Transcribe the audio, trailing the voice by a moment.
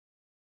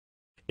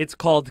It's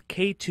called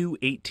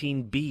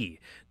K218b,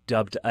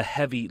 dubbed a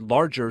heavy,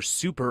 larger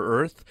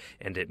super-Earth,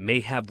 and it may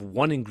have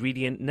one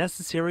ingredient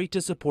necessary to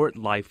support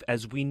life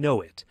as we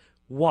know it: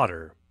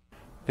 water.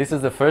 This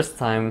is the first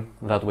time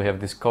that we have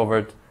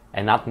discovered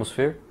an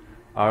atmosphere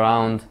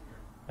around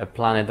a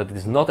planet that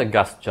is not a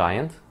gas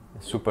giant,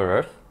 a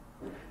super-Earth,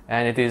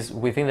 and it is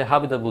within the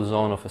habitable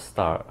zone of a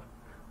star.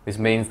 This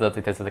means that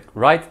it has the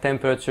right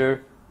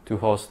temperature to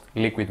host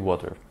liquid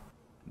water.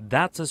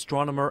 That's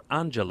astronomer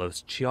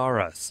Angelos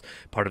Chiaras,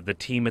 part of the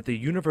team at the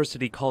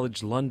University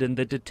College London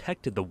that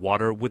detected the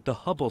water with the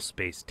Hubble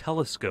Space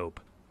Telescope.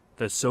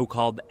 The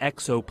so-called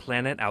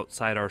exoplanet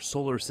outside our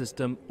solar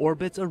system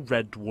orbits a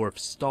red dwarf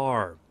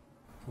star.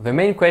 The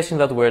main question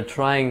that we're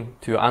trying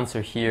to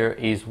answer here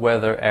is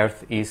whether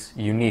Earth is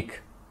unique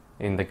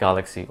in the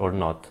galaxy or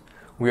not.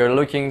 We are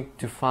looking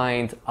to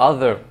find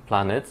other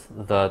planets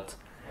that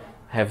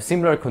have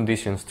similar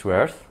conditions to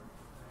Earth,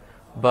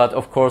 but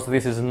of course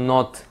this is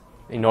not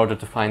in order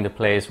to find a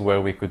place where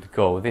we could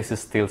go. This is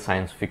still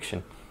science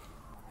fiction.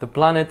 The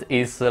planet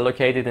is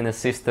located in a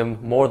system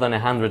more than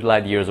 100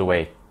 light years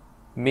away,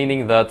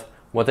 meaning that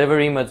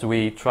whatever image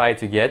we try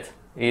to get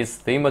is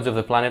the image of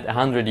the planet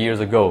 100 years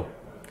ago.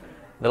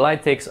 The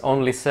light takes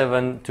only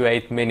 7 to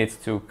 8 minutes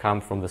to come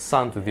from the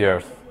Sun to the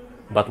Earth,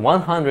 but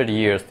 100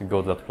 years to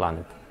go to that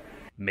planet.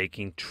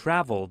 Making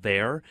travel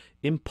there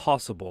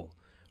impossible.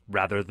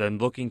 Rather than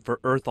looking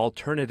for Earth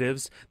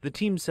alternatives, the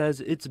team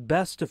says it's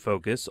best to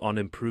focus on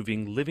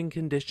improving living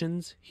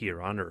conditions here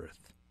on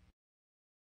Earth.